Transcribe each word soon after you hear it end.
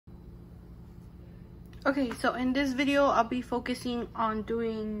Okay, so in this video, I'll be focusing on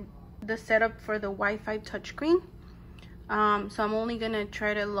doing the setup for the Wi-Fi touchscreen. So I'm only gonna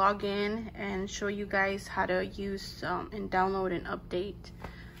try to log in and show you guys how to use and download and update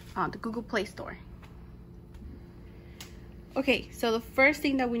the Google Play Store. Okay, so the first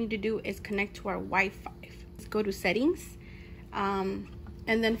thing that we need to do is connect to our Wi-Fi. Let's go to settings, and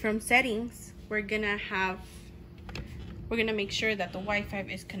then from settings, we're gonna make sure that the Wi-Fi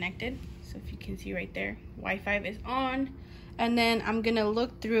is connected. So if you can see right there, Wi-Fi is on. And then I'm gonna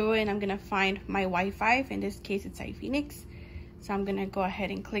look through and I'm gonna find my Wi-Fi. In this case, it's IPHOENIX. So I'm gonna go ahead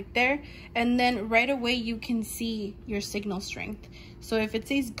and click there. And then right away, you can see your signal strength. So if it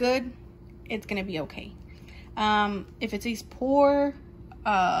says good, it's gonna be okay. If it says poor,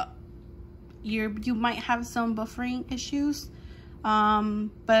 you might have some buffering issues,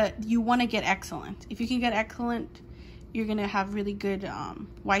 but you wanna get excellent. If you can get excellent, you're gonna have really good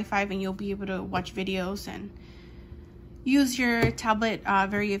Wi-Fi, and you'll be able to watch videos and use your tablet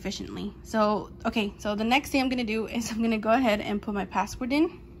very efficiently. So okay, so the next thing I'm gonna do is I'm gonna go ahead and put my password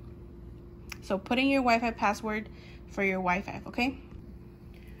in. So put in your Wi-Fi password for your Wi-Fi, okay?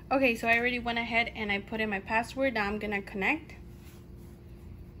 Okay, so I already went ahead and I put in my password. Now I'm gonna connect,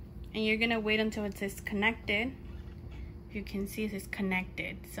 and you're gonna wait until it says connected. You can see it says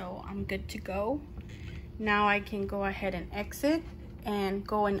connected, so I'm good to go. Now I can go ahead and exit and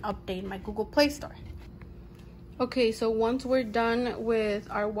go and update my Google Play Store. Okay, so once we're done with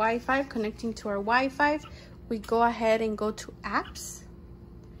our Wi-Fi, connecting to our Wi-Fi, we go ahead and go to apps.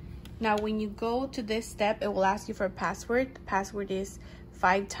 Now when you go to this step, it will ask you for a password. The password is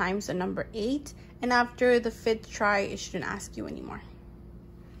 5 times the number 8, and after the 5th try, it shouldn't ask you anymore.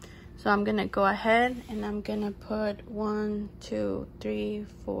 So I'm gonna go ahead and I'm gonna put 1, 2, 3,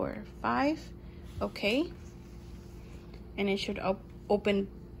 4, 5. Okay, and it should open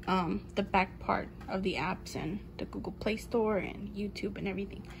the back part of the apps and the Google Play Store and YouTube and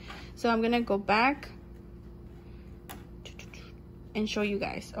everything. So I'm gonna go back and show you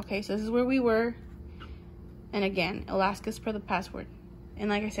guys. Okay, so this is where we were, and again, it'll ask us for the password.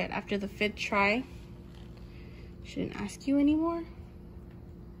 And like I said, after the 5th try, shouldn't ask you anymore.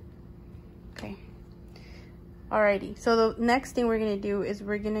 Okay. Alrighty, so the next thing we're gonna do is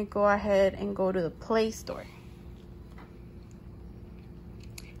we're gonna go ahead and go to the Play Store.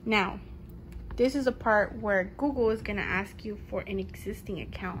 Now, this is a part where Google is gonna ask you for an existing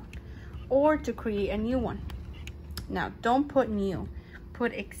account or to create a new one. Now, don't put new,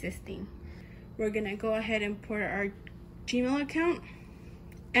 put existing. We're gonna go ahead and put our Gmail account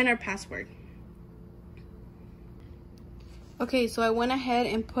and our password. Okay, so I went ahead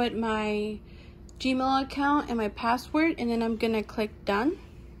and put my Gmail account and my password, and then I'm gonna click done,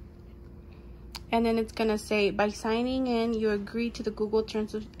 and then it's gonna say by signing in you agree to the Google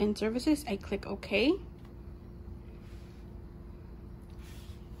terms and services. I click OK.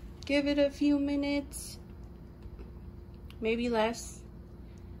 Give it a few minutes, maybe less.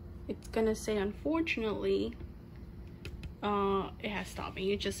 It's gonna say unfortunately it has stopped, and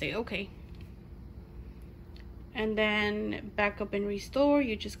you just say okay, and then back up and restore.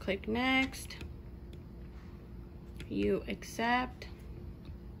 You just click next. You accept,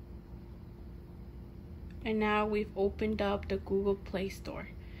 and now we've opened up the Google Play Store.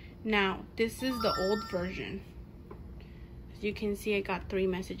 Now this is the old version. As you can see, I got 3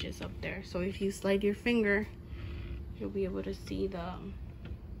 messages up there. So if you slide your finger, you'll be able to see the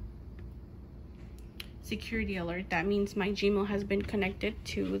security alert. That means my Gmail has been connected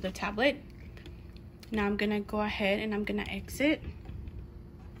to the tablet. Now I'm gonna go ahead and I'm gonna exit.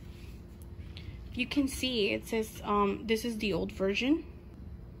 You can see it says this is the old version.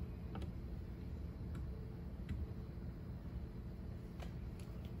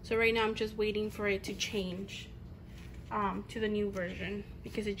 So right now I'm just waiting for it to change to the new version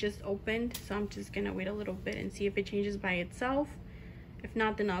because it just opened. So I'm just gonna wait a little bit and see if it changes by itself. If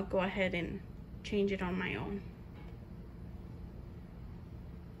not, then I'll go ahead and change it on my own.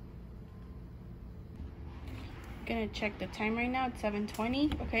 Gonna check the time right now. It's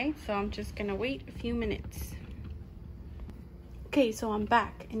 7:20. Okay, so I'm just gonna wait a few minutes. Okay, so I'm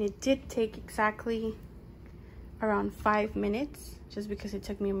back, and it did take exactly around 5 minutes, just because it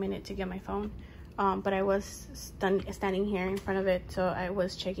took me a minute to get my phone. But I was standing here in front of it, so I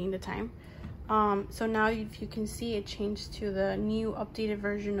was checking the time. So now if you can see, it changed to the new updated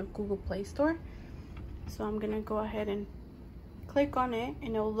version of Google Play Store. So I'm gonna go ahead and click on it,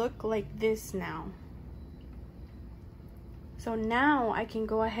 and it'll look like this now. So now I can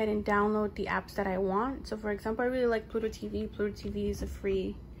go ahead and download the apps that I want. So for example, I really like Pluto TV. Pluto TV is a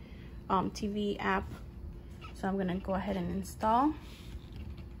free TV app. So I'm gonna go ahead and install.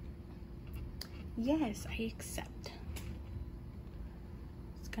 Yes, I accept.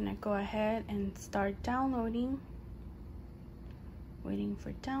 It's gonna go ahead and start downloading. Waiting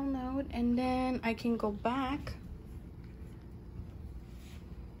for download, and then I can go back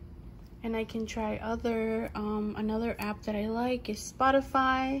and I can try other another app that I like is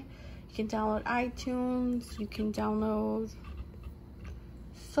Spotify. You can download iTunes, you can download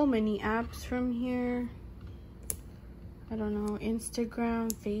so many apps from here. I don't know,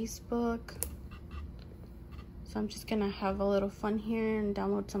 Instagram, Facebook. So I'm just gonna have a little fun here and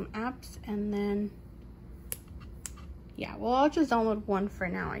download some apps, and then yeah, well, I'll just download one for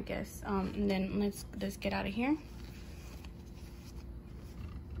now, I guess. And then let's get out of here.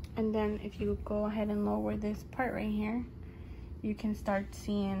 And then if you go ahead and lower this part right here, you can start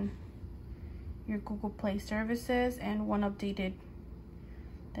seeing your Google Play services and one updated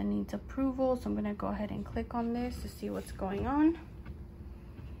that needs approval. So I'm gonna go ahead and click on this to see what's going on.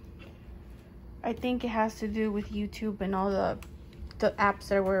 I think it has to do with YouTube and all the apps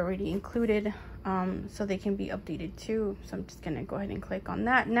that were already included. So they can be updated too. So I'm just gonna go ahead and click on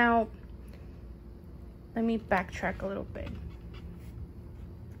that. Now, let me backtrack a little bit.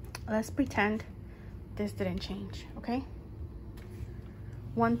 Let's pretend this didn't change, okay?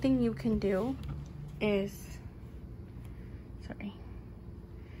 One thing you can do is,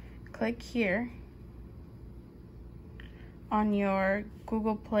 click here on your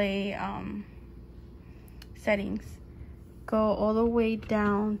Google Play settings. Go all the way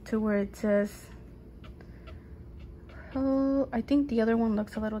down to where it says, oh, I think the other one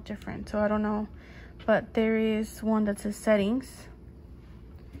looks a little different, so I don't know, but there is one that says settings.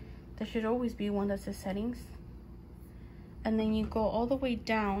 There should always be one that says settings, and then you go all the way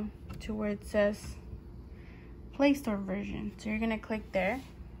down to where it says Play Store version. So you're gonna click there,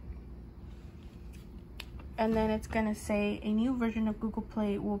 and then it's gonna say a new version of Google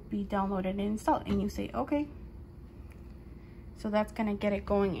Play will be downloaded and installed, and you say okay. So that's gonna get it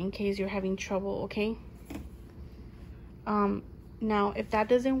going in case you're having trouble, okay? Now, if that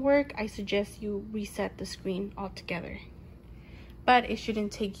doesn't work, I suggest you reset the screen altogether. But it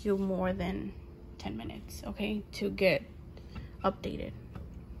shouldn't take you more than 10 minutes, okay, to get updated.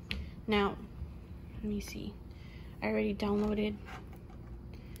 Now, let me see. I already downloaded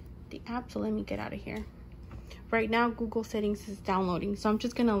the app, so let me get out of here. Right now, Google settings is downloading, so I'm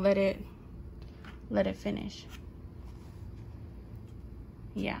just gonna let it finish.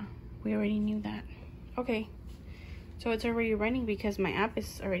 Yeah, we already knew that. Okay, so it's already running because my app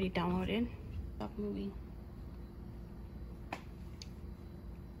is already downloaded. Stop moving.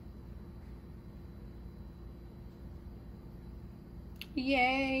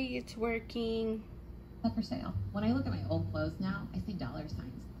 Yay, it's working. Up for sale. When I look at my old clothes now, I see dollar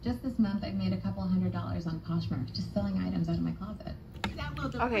signs. Just this month, I've made a couple $100 on Poshmark, just selling items out of my closet.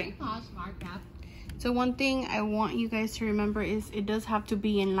 Download the free Poshmark app. So one thing I want you guys to remember is it does have to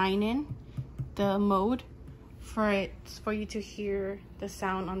be in line-in, the mode, for you to hear the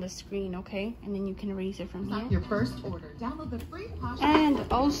sound on the screen, okay? And then you can erase it from here. Your first order. Download the free Poshmark.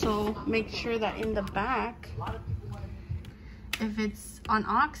 And also make sure that in the back, if it's on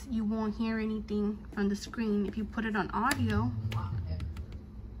aux, you won't hear anything from the screen. If you put it on audio,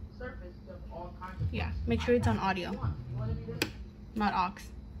 yeah, make sure it's on audio, not aux,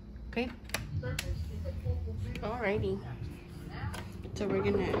 okay? Alrighty, so we're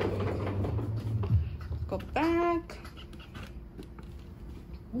gonna go back.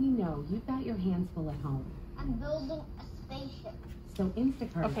 We know you've got your hands full at home. I'm building a spaceship. So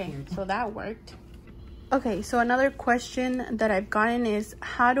Instacart is Okay, here to so that worked. Okay, so another question that I've gotten is,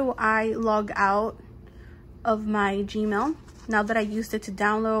 how do I log out of my Gmail? Now that I used it to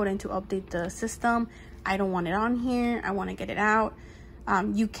download and to update the system, I don't want it on here. I want to get it out.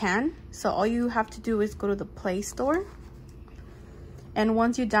 You can. So all you have to do is go to the Play Store. And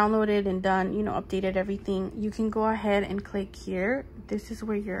once you downloaded and done, you know, updated everything, you can go ahead and click here. This is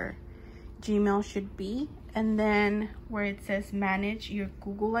where your Gmail should be. And then where it says manage your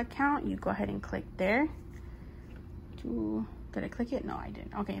Google account, you go ahead and click there. Did I click it? No, I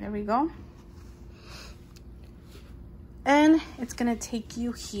didn't. Okay, there we go. And it's gonna take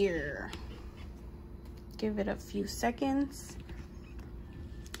you here. Give it a few seconds.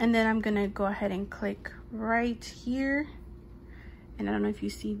 And then I'm gonna go ahead and click right here. And I don't know if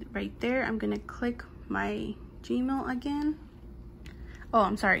you see right there, I'm gonna click my Gmail again. Oh,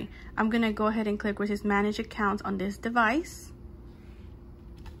 I'm sorry. I'm gonna go ahead and click where it says manage accounts on this device.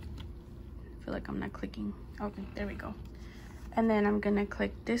 I feel like I'm not clicking. Okay, there we go. And then I'm gonna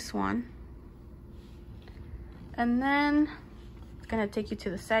click this one. And then it's gonna take you to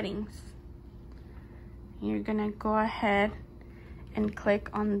the settings. You're gonna go ahead and click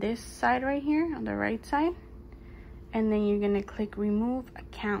on this side right here on the right side, and then you're gonna click remove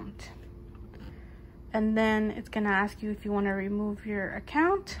account, and then it's gonna ask you if you want to remove your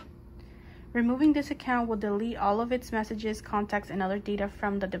account. Removing this account will delete all of its messages, contacts, and other data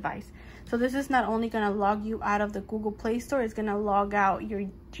from the device. So this is not only gonna log you out of the Google Play Store, it's gonna log out your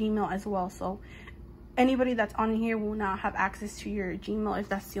Gmail as well. So anybody that's on here will not have access to your Gmail if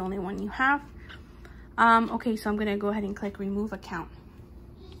that's the only one you have. Okay, so I'm gonna go ahead and click remove account,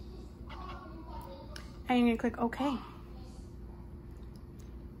 and you're gonna click OK,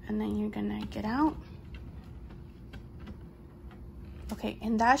 and then you're gonna get out. Okay,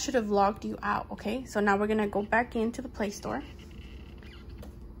 and that should have logged you out. Okay, so now we're gonna go back into the Play Store,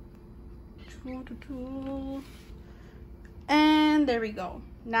 and there we go.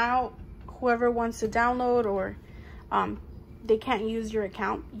 Now whoever wants to download, or they can't use your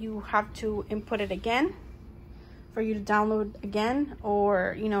account, you have to input it again for you to download again,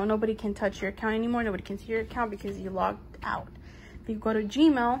 or you know, nobody can touch your account anymore, nobody can see your account because you logged out. If you go to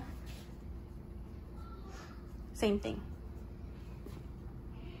Gmail, same thing.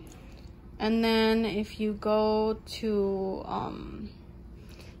 And then if you go to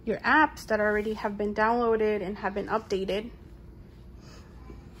your apps that already have been downloaded and have been updated,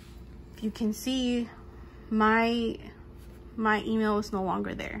 you can see my email is no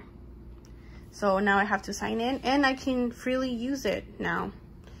longer there. So now I have to sign in, and I can freely use it now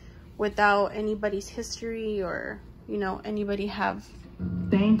without anybody's history, or you know, anybody have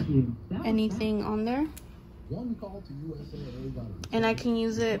anything on there. And I can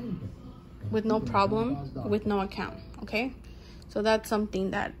use it with no problem, with no account. Okay, so that's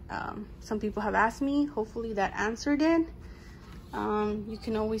something that some people have asked me. Hopefully that answered it. You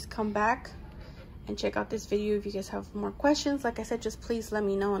can always come back and check out this video if you guys have more questions. Like I said, just please let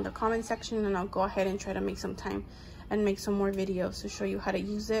me know in the comment section, and I'll go ahead and try to make some time and make some more videos to show you how to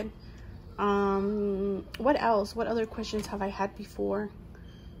use it. What else? What other questions have I had before?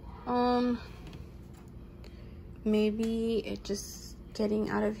 Maybe it just getting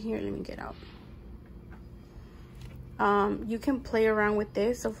out of here. Let me get out. You can play around with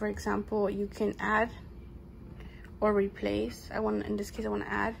this. So for example, you can add or replace. In this case I want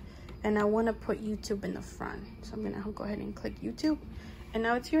to add, and I want to put YouTube in the front. So I'm gonna go ahead and click YouTube, and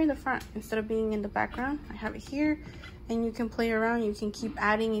now it's here in the front instead of being in the background. I have it here, and you can play around. You can keep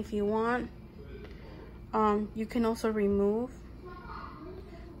adding if you want. You can also remove.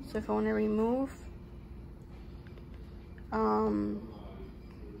 So if I want to remove,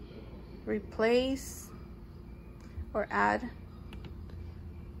 replace, or add,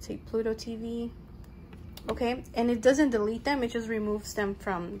 say Pluto TV. Okay, and it doesn't delete them, it just removes them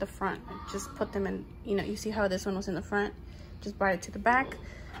from the front. Just put them in, you know, you see how this one was in the front, just brought it to the back.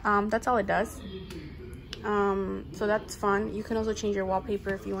 That's all it does. So that's fun. You can also change your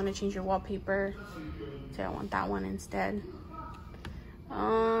wallpaper if you want to change your wallpaper. Say I want that one instead.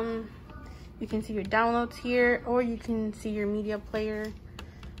 You can see your downloads here, or you can see your media player.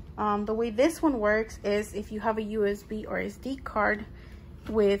 The way this one works is if you have a USB or SD card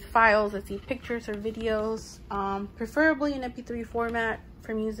with files, let's see, pictures or videos, preferably in MP3 format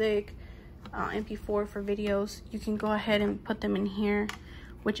for music, MP4 for videos, you can go ahead and put them in here,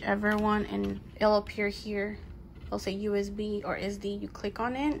 whichever one, and it'll appear here. It'll say USB or SD. You click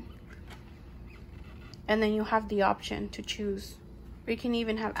on it, and then you have the option to choose. Or you can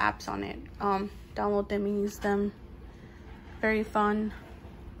even have apps on it. Download them and use them. Very fun.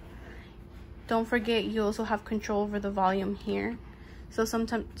 Don't forget, you also have control over the volume here. So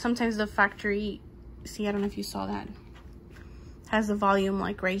sometimes the factory, see, I don't know if you saw that, has the volume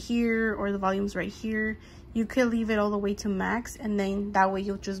like right here, or the volume's right here. You could leave it all the way to max, and then that way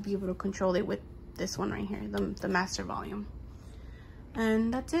you'll just be able to control it with this one right here, the master volume.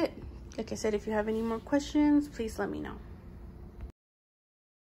 And that's it. Like I said, if you have any more questions, please let me know.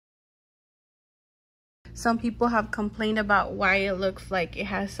 Some people have complained about why it looks like it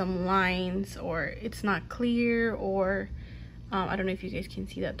has some lines, or it's not clear, or I don't know if you guys can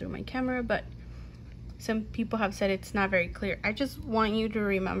see that through my camera, but some people have said it's not very clear. I just want you to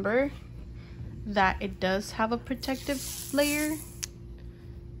remember that it does have a protective layer.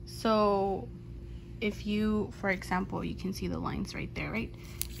 So if you, for example, you can see the lines right there, right?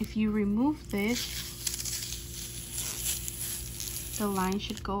 If you remove this, the line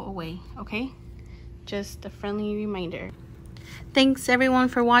should go away, okay? Just a friendly reminder. Thanks everyone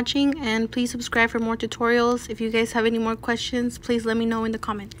for watching, and please subscribe for more tutorials. If you guys have any more questions, please let me know in the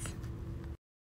comments.